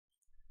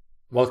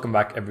Welcome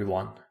back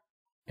everyone.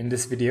 In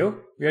this video,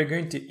 we are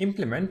going to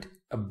implement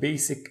a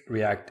basic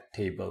React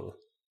table.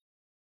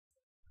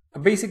 A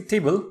basic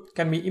table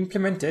can be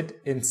implemented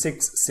in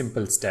 6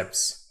 simple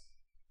steps.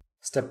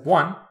 Step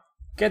 1.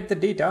 Get the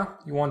data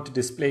you want to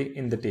display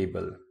in the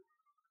table.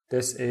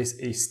 This is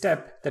a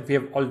step that we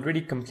have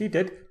already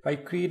completed by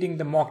creating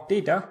the mock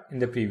data in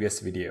the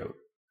previous video.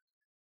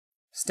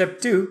 Step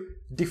 2.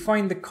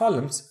 Define the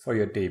columns for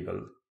your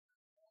table.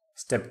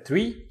 Step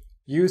 3.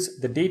 Use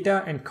the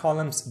data and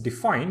columns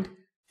defined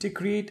to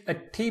create a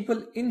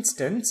table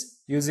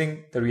instance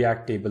using the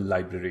React table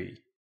library.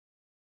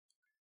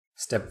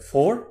 Step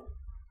 4.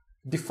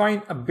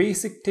 Define a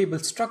basic table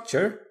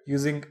structure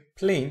using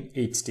plain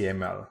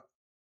HTML.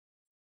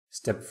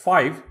 Step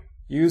 5.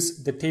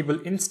 Use the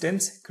table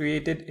instance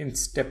created in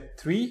step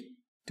 3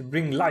 to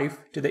bring life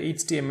to the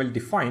HTML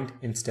defined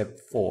in step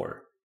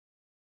 4.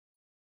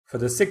 For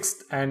the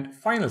 6th and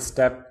final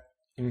step,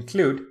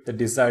 include the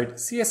desired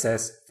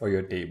CSS for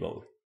your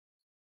table.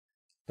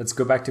 Let's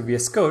go back to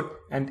VS Code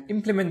and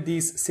implement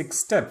these 6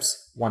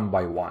 steps one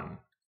by one.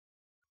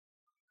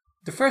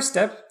 The first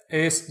step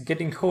is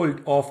getting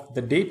hold of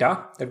the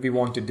data that we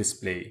want to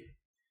display.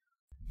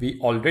 We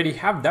already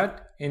have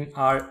that in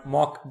our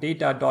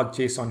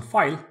mockdata.json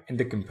file in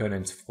the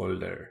components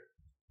folder.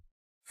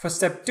 For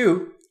step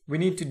 2, we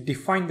need to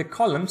define the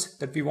columns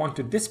that we want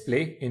to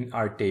display in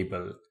our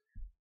table.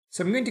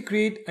 So I'm going to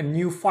create a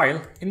new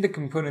file in the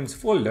components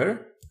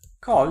folder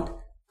called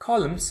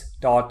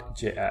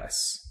columns.js.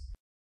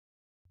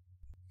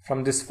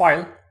 From this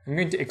file, I'm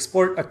going to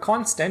export a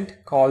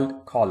constant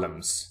called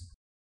columns.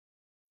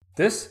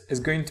 This is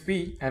going to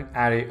be an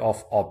array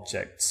of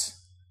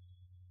objects.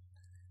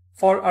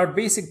 For our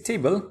basic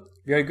table,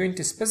 we are going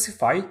to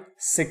specify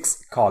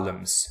 6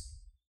 columns.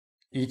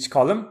 Each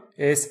column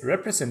is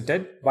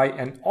represented by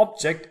an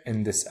object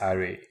in this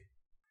array.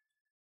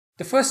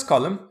 The first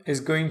column is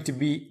going to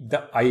be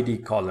the ID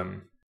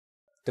column.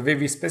 The way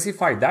we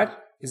specify that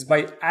is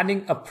by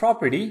adding a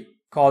property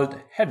called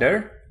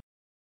header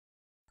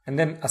and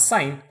then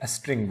assign a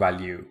string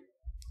value.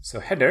 So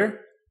header,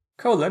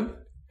 colon,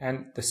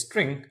 and the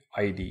string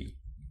ID.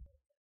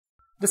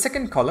 The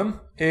second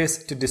column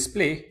is to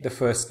display the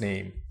first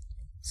name.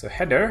 So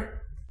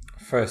header,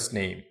 first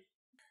name.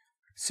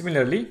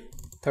 Similarly,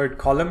 third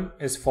column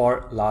is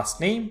for last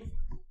name.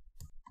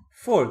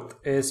 Fourth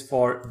is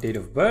for date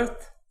of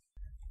birth.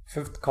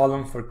 Fifth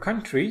column for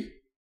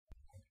country,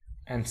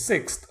 and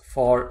 6th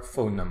for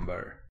phone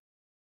number.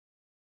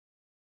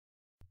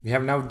 We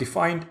have now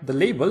defined the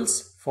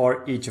labels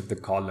for each of the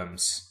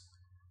columns.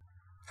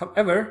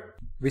 However,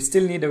 we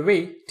still need a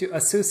way to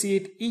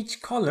associate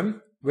each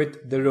column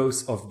with the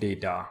rows of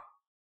data.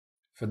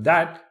 For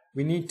that,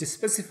 we need to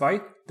specify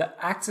the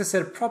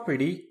accessor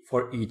property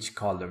for each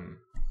column.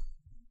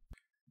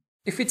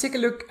 If we take a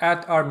look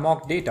at our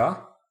mock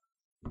data,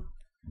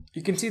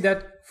 you can see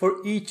that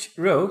for each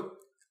row,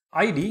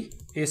 ID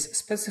is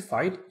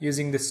specified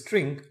using the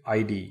string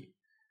ID.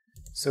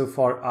 So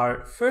for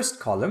our first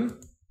column,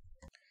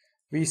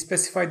 we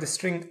specify the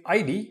string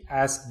ID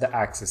as the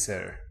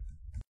accessor.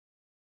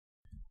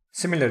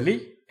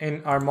 Similarly,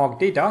 in our mock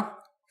data,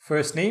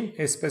 first name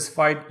is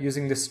specified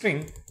using the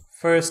string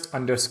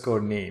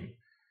first_name.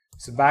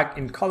 So back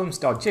in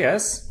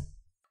columns.js,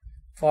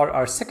 for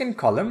our second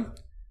column,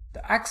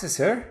 the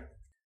accessor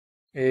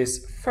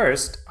is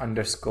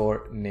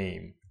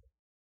first_name.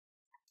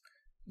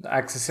 The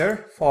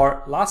accessor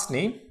for last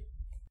name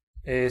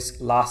is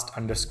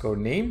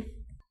last_name.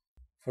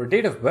 For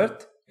date of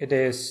birth, it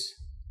is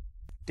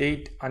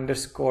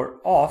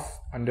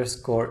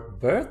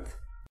date_of_birth.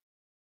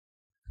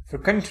 For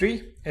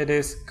country, it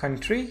is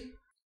country.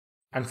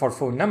 And for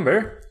phone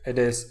number, it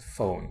is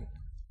phone.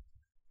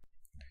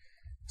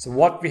 So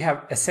what we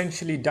have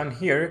essentially done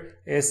here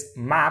is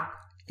map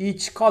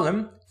each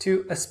column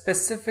to a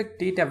specific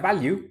data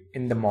value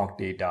in the mock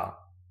data.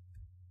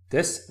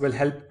 This will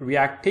help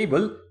React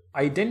table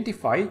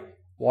identify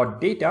what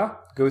data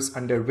goes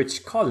under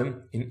which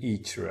column in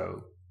each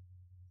row.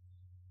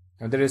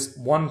 Now there is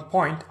one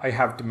point I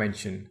have to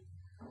mention.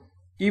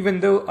 Even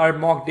though our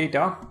mock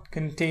data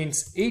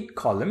contains 8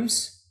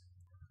 columns,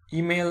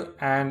 email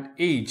and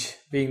age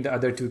being the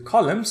other 2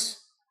 columns,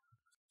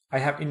 I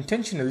have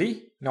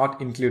intentionally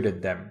not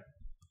included them.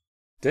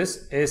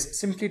 This is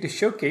simply to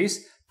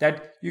showcase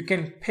that you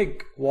can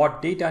pick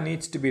what data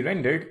needs to be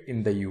rendered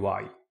in the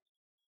UI.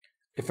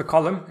 If a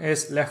column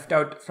is left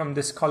out from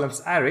this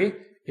columns array,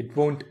 it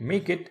won't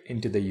make it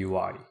into the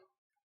UI.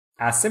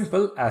 As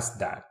simple as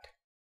that.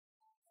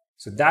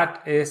 So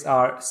that is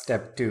our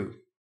step 2,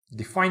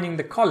 defining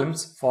the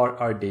columns for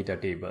our data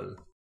table.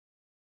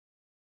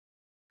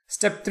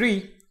 Step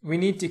 3, we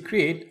need to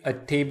create a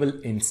table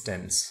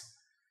instance.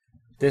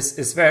 This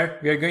is where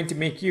we are going to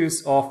make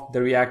use of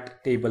the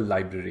React table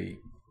library.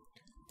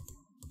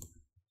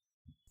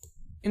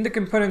 In the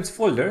components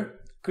folder,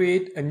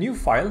 create a new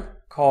file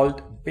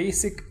called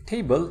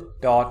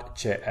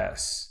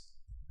basictable.js.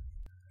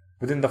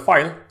 Within the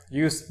file,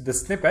 use the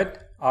snippet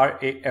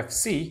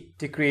rafc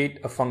to create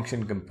a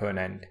function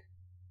component.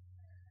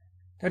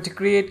 Now to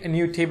create a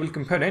new table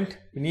component,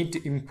 we need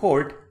to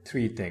import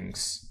three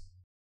things.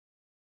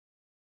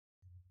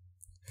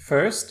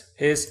 First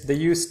is the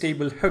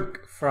useTable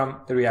hook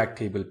from the React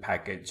table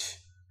package.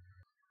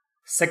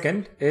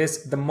 Second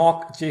is the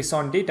mock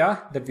JSON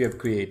data that we have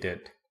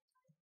created.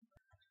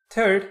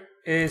 Third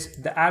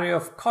is the array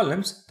of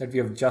columns that we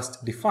have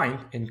just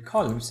defined in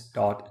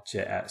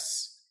columns.js.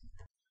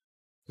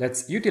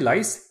 Let's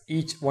utilize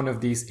each one of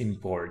these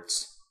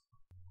imports.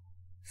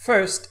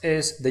 First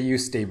is the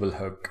useTable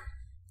hook.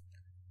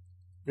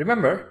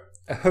 Remember,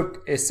 a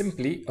hook is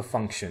simply a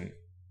function,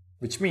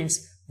 which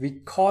means we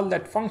call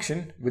that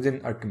function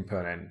within our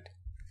component.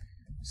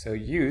 So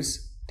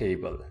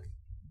useTable.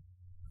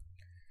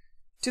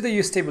 To the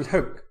useTable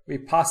hook, we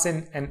pass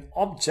in an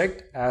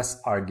object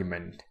as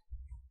argument.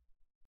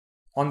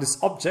 On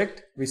this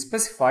object, we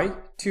specify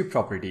two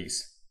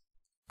properties,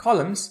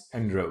 columns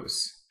and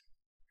rows.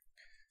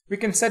 We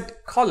can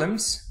set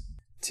columns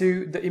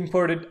to the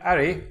imported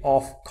array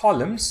of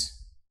columns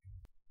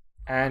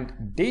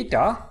and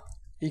data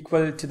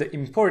equal to the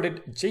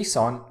imported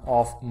JSON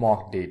of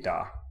mock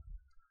data.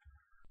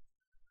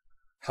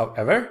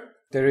 However,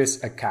 there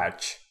is a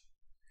catch.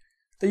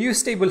 The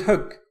useTable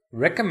hook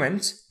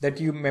recommends that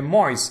you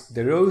memoize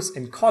the rows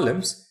and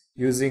columns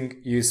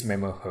using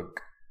useMemoHook.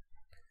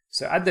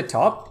 So at the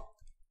top,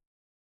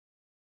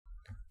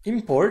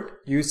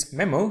 import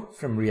useMemo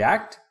from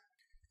React,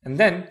 and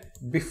then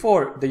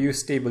before the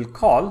useTable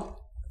call,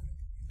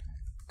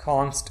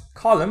 const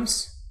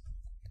columns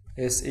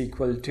is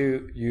equal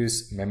to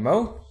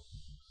useMemo,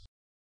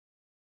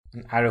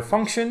 an arrow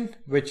function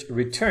which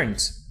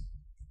returns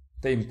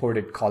the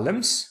imported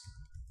columns.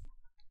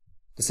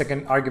 The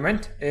second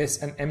argument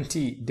is an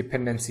empty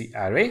dependency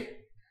array,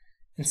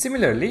 and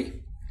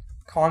similarly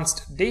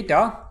const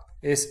data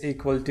is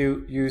equal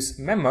to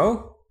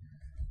useMemo,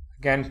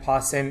 again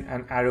pass in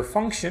an arrow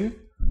function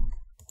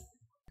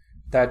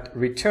that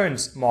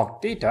returns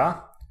mock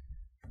data,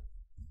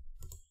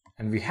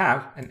 and we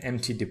have an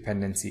empty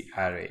dependency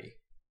array.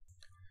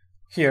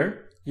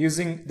 Here,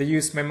 using the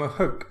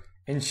useMemoHook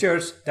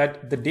ensures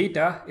that the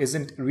data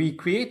isn't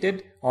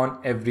recreated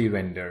on every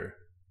render.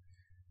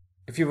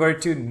 If you were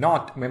to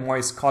not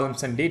memoize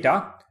columns and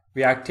data,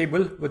 React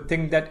table would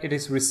think that it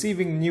is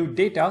receiving new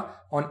data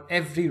on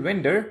every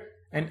render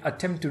and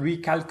attempt to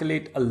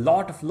recalculate a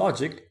lot of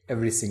logic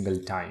every single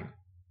time.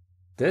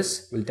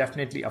 This will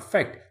definitely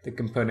affect the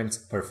component's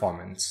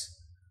performance.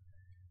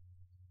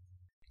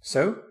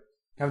 So,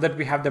 now that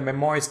we have the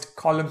memoized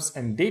columns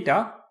and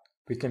data,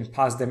 we can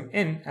pass them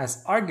in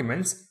as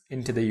arguments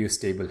into the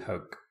useTable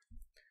hook.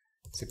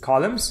 So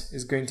columns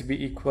is going to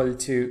be equal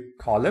to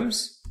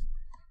columns,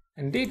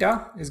 and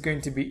data is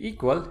going to be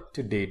equal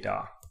to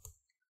data.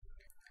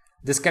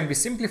 This can be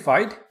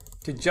simplified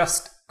to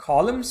just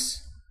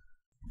columns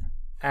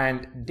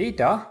and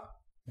data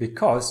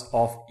because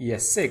of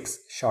ES6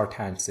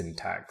 shorthand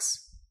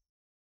syntax.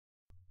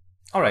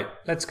 Alright,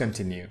 let's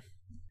continue.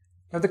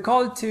 Now the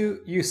call to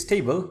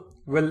useTable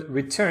will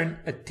return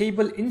a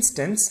table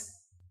instance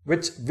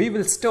which we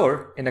will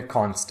store in a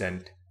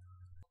constant.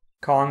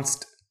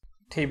 Const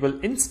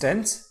table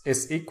instance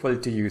is equal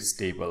to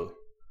useTable.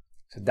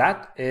 So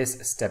that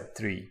is step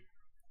 3,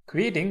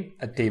 creating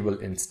a table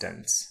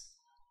instance.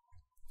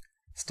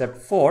 Step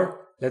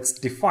 4, let's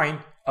define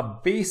a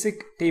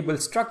basic table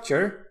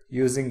structure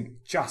using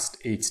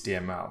just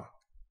HTML.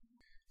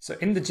 So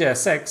in the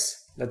JSX,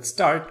 let's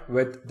start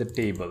with the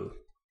table.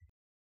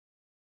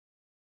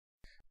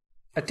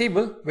 A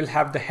table will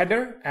have the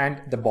header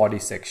and the body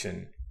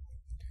section.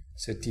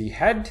 So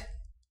thead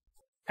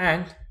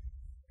and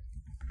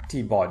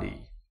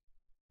tbody.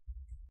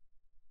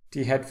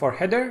 Thead for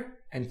header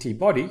and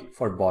tbody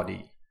for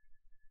body.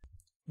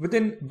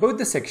 Within both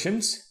the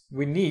sections,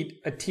 we need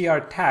a tr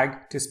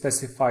tag to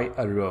specify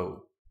a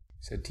row.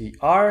 So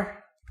tr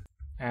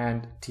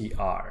and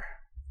tr.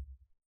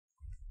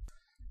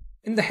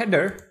 In the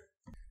header,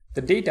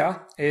 the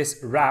data is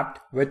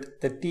wrapped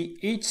with the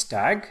th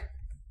tag,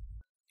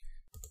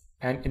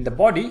 and in the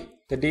body,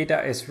 the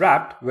data is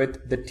wrapped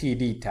with the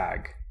td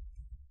tag.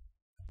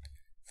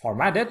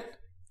 Formatted,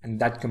 and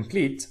that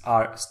completes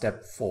our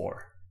step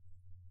 4.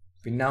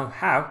 We now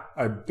have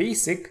our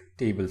basic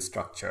table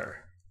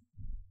structure.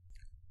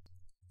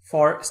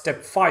 For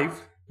step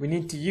 5, we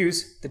need to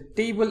use the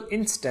table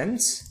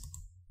instance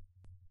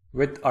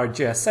with our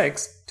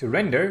JSX to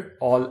render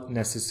all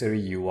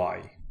necessary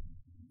UI.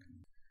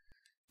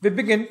 We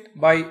begin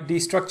by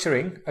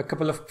destructuring a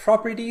couple of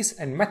properties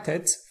and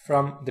methods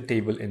from the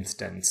table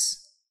instance.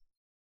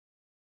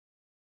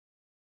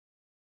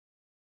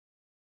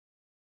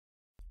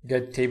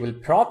 Get table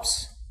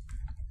props,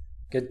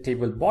 get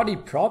table body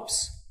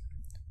props,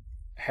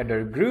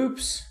 header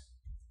groups,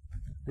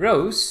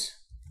 rows,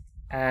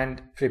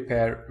 and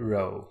prepare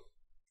row.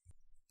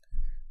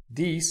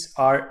 These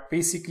are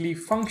basically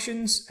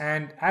functions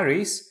and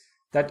arrays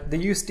that the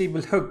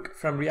useTable hook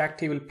from React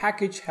table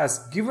package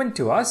has given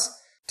to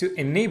us to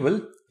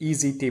enable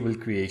easy table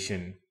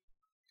creation.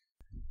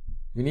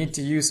 We need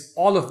to use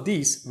all of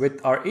these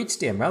with our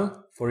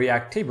HTML for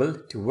React table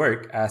to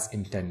work as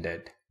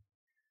intended.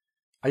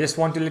 I just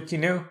want to let you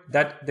know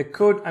that the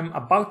code I'm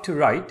about to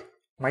write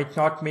might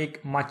not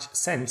make much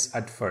sense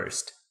at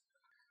first.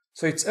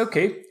 So it's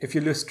okay if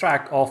you lose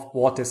track of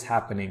what is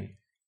happening.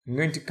 I'm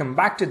going to come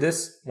back to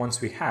this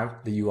once we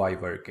have the UI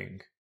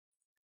working.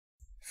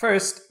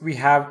 First, we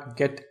have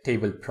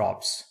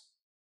getTableProps.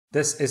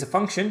 This is a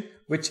function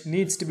which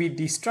needs to be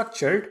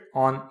destructured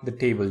on the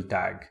table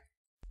tag.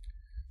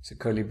 So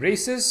curly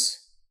braces,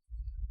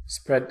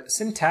 spread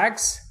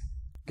syntax,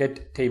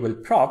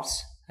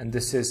 getTableProps, and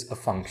this is a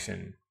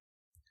function.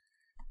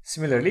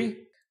 Similarly,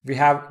 we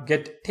have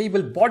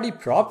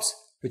getTableBodyProps,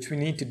 which we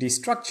need to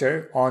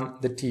destructure on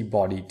the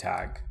tBody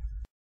tag.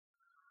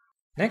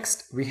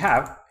 Next, we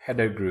have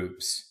header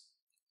groups.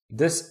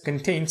 This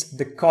contains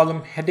the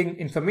column heading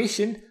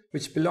information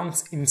which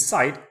belongs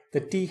inside the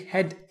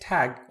thead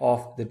tag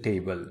of the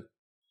table.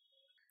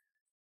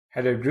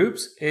 Header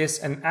groups is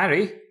an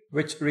array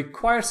which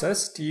requires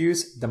us to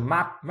use the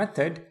map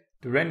method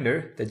to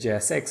render the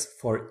JSX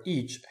for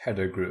each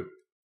header group,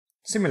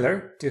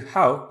 similar to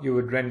how you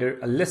would render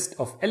a list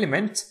of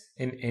elements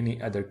in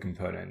any other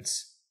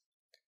components.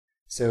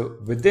 So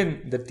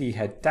within the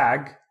thead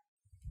tag,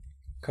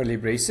 curly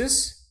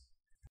braces,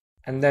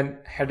 and then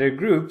header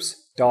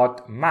groups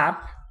dot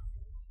map,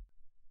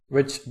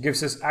 which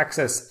gives us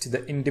access to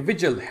the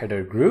individual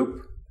header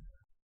group.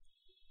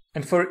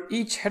 And for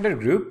each header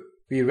group,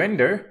 we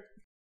render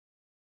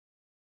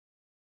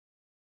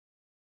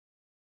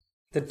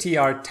the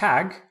tr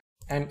tag,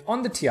 and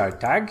on the tr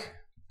tag,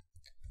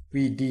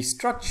 we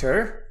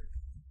destructure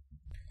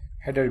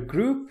header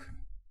group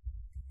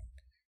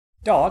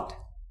dot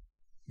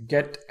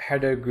get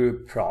header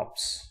group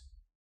props.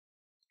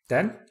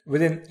 Then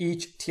within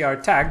each tr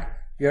tag,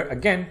 we are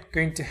again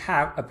going to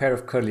have a pair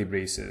of curly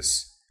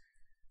braces.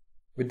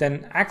 We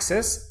then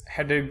access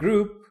header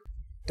group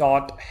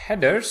dot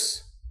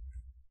headers,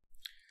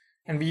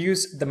 and we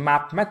use the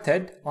map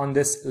method on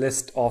this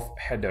list of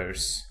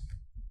headers.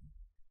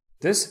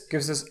 This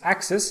gives us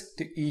access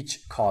to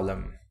each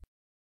column.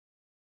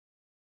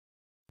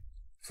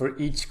 For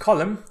each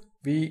column,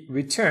 we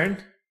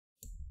return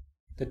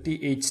the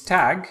th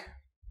tag,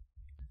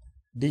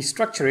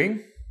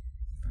 destructuring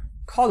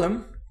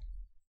column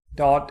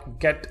dot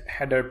get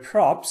header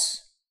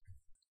props,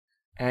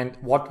 and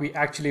what we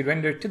actually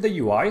render to the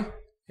UI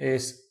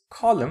is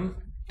column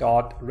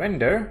dot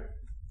render,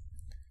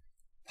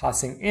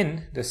 passing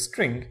in the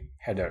string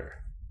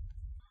header.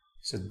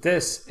 So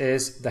this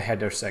is the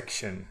header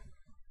section.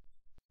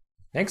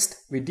 Next,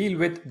 we deal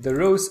with the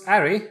rows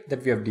array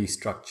that we have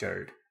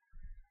destructured.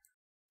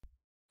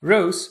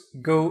 Rows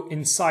go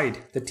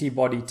inside the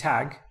tBody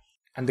tag,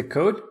 and the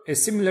code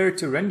is similar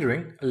to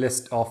rendering a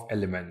list of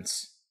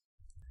elements.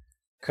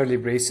 Curly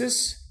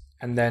braces,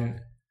 and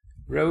then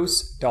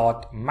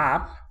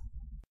rows.map,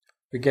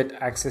 we get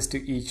access to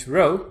each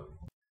row,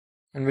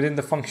 and within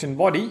the function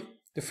body,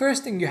 the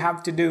first thing you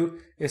have to do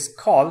is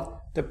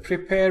call the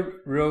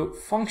prepareRow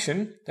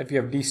function that we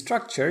have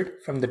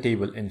destructured from the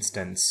table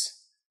instance.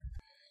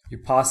 You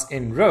pass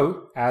in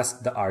row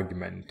as the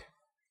argument.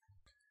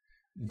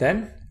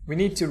 Then we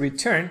need to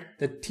return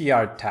the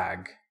tr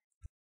tag.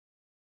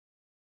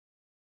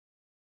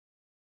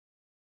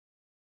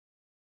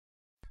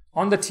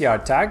 On the tr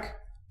tag,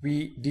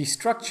 we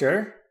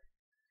destructure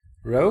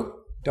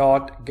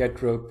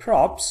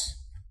row.getRowProps,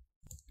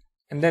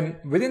 and then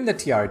within the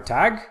tr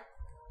tag,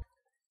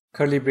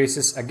 curly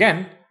braces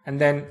again,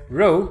 and then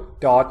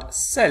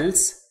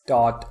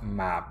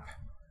row.cells.map.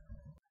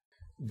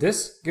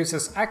 This gives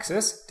us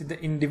access to the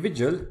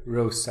individual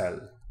row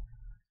cell.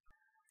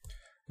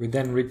 We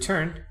then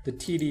return the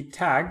td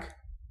tag,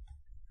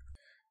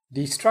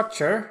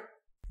 destructure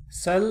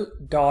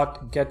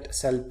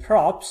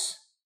cell.getCellProps,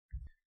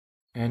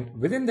 and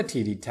within the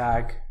td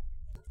tag,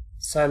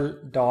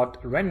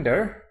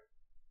 cell.render,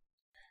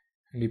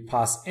 and we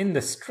pass in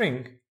the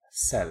string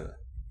cell.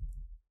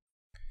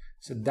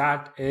 So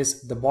that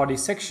is the body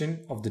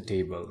section of the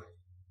table.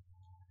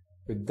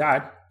 With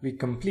that, we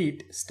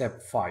complete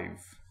step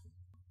 5.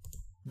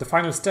 The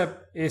final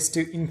step is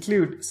to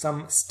include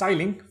some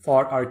styling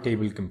for our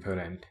table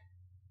component.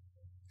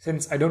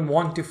 Since I don't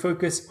want to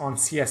focus on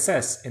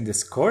CSS in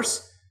this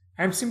course,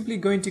 I'm simply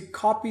going to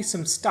copy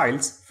some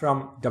styles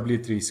from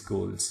W3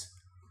 Schools.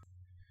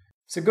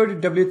 So go to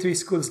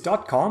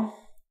w3schools.com,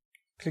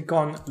 click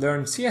on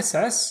Learn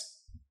CSS,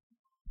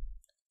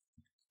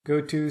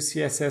 go to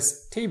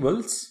CSS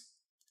Tables,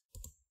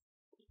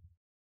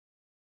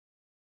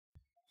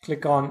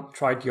 click on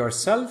Try it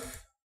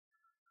yourself,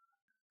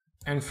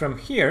 and from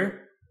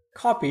here,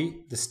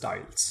 copy the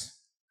styles.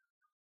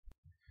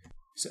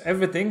 So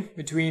everything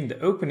between the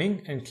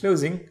opening and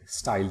closing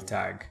style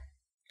tag.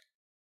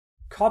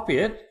 Copy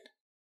it,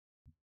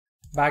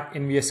 back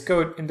in VS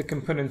Code in the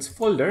components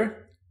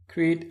folder,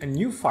 create a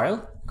new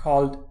file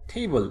called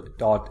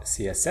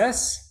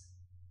table.css,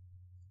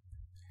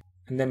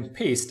 and then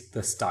paste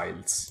the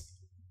styles.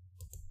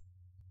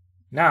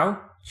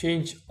 Now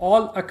change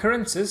all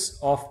occurrences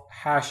of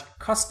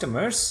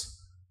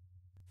 #customers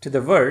to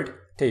the word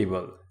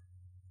table.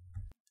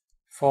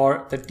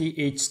 For the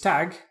th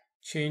tag,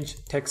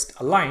 change text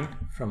align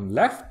from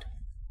left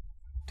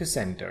to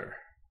center.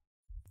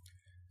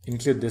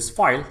 Include this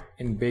file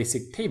in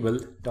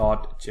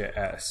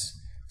basictable.js.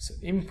 So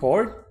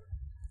import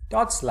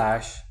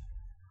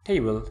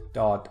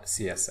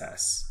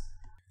 /table.css.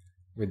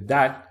 With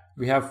that,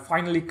 we have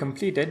finally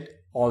completed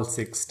all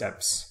 6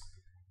 steps.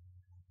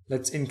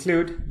 Let's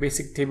include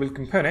basic table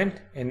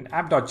component in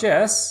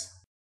app.js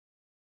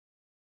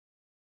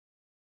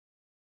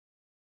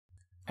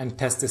and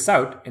test this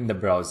out in the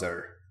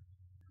browser.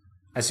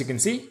 As you can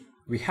see,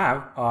 we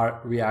have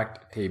our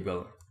React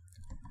table.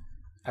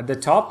 At the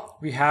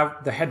top, we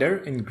have the header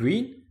in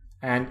green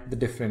and the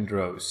different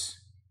rows.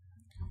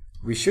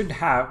 We should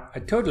have a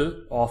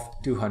total of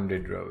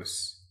 200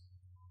 rows.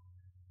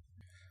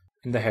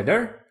 In the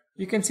header,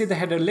 you can see the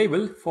header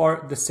label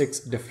for the 6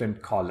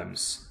 different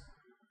columns: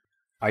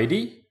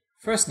 ID,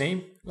 first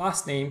name,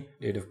 last name,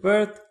 date of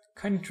birth,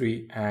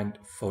 country, and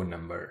phone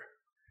number.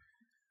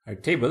 Our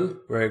table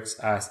works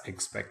as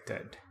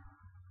expected.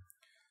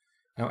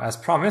 Now, as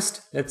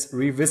promised, let's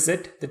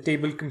revisit the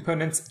table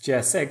components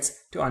JSX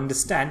to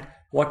understand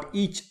what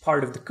each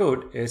part of the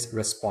code is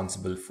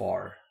responsible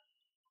for.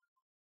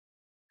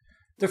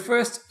 The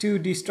first 2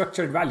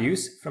 destructured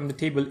values from the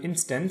table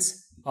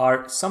instance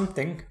are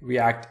something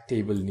React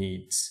table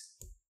needs.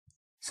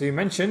 So you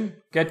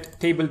mention get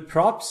table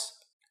props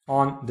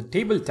on the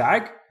table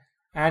tag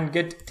and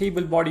get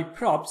table body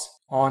props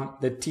on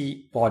the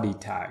T body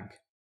tag.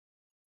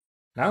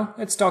 Now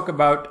let's talk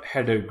about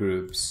header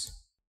groups.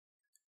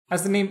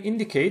 As the name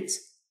indicates,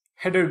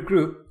 header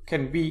group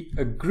can be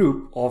a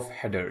group of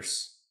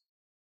headers.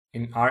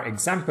 In our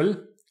example,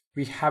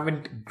 we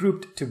haven't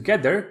grouped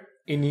together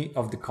any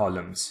of the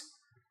columns.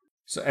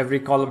 So every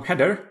column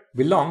header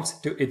belongs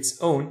to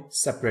its own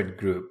separate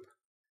group.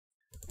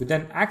 We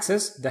then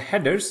access the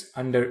headers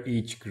under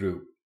each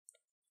group.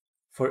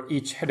 For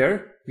each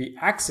header, we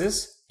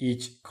access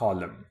each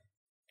column.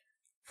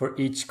 For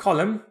each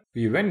column,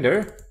 we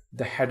render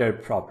the header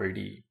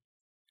property.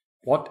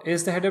 What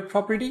is the header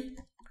property?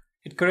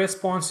 It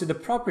corresponds to the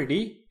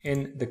property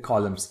in the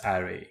columns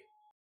array.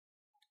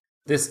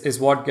 This is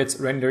what gets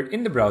rendered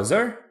in the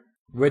browser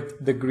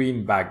with the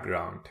green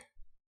background.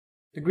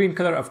 The green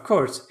color, of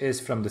course, is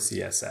from the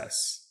CSS.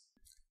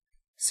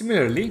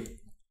 Similarly,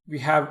 we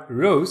have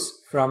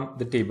rows from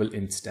the table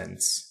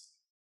instance.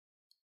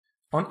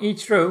 On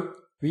each row,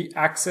 we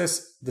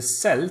access the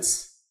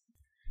cells,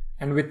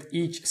 and with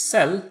each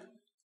cell,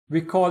 we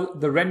call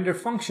the render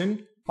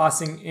function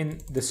passing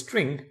in the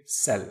string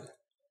cell.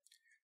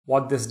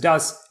 What this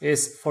does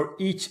is for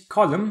each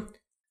column,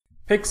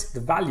 picks the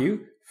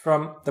value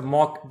from the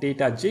mock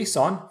data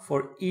JSON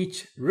for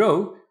each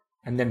row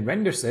and then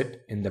renders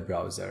it in the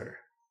browser.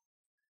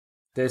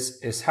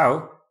 This is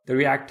how the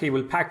React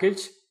table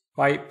package,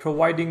 by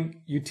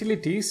providing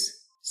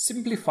utilities,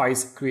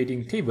 simplifies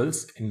creating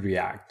tables in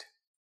React.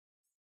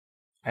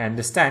 I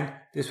understand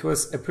this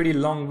was a pretty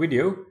long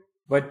video,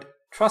 but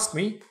trust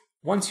me,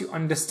 once you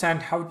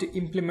understand how to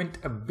implement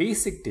a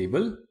basic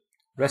table,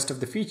 rest of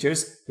the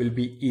features will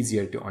be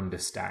easier to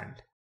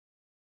understand.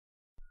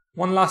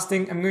 One last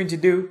thing I'm going to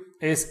do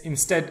is,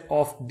 instead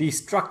of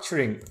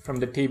destructuring from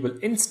the table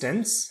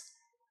instance,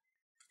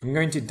 I'm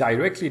going to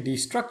directly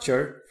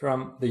destructure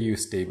from the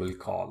useTable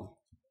call.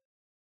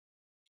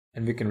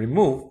 And we can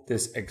remove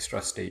this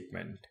extra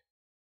statement.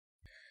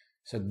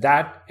 So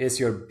that is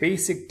your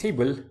basic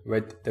table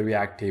with the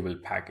React table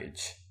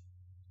package.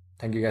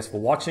 Thank you guys for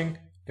watching.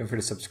 Don't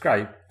forget to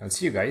subscribe. I'll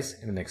see you guys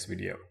in the next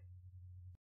video.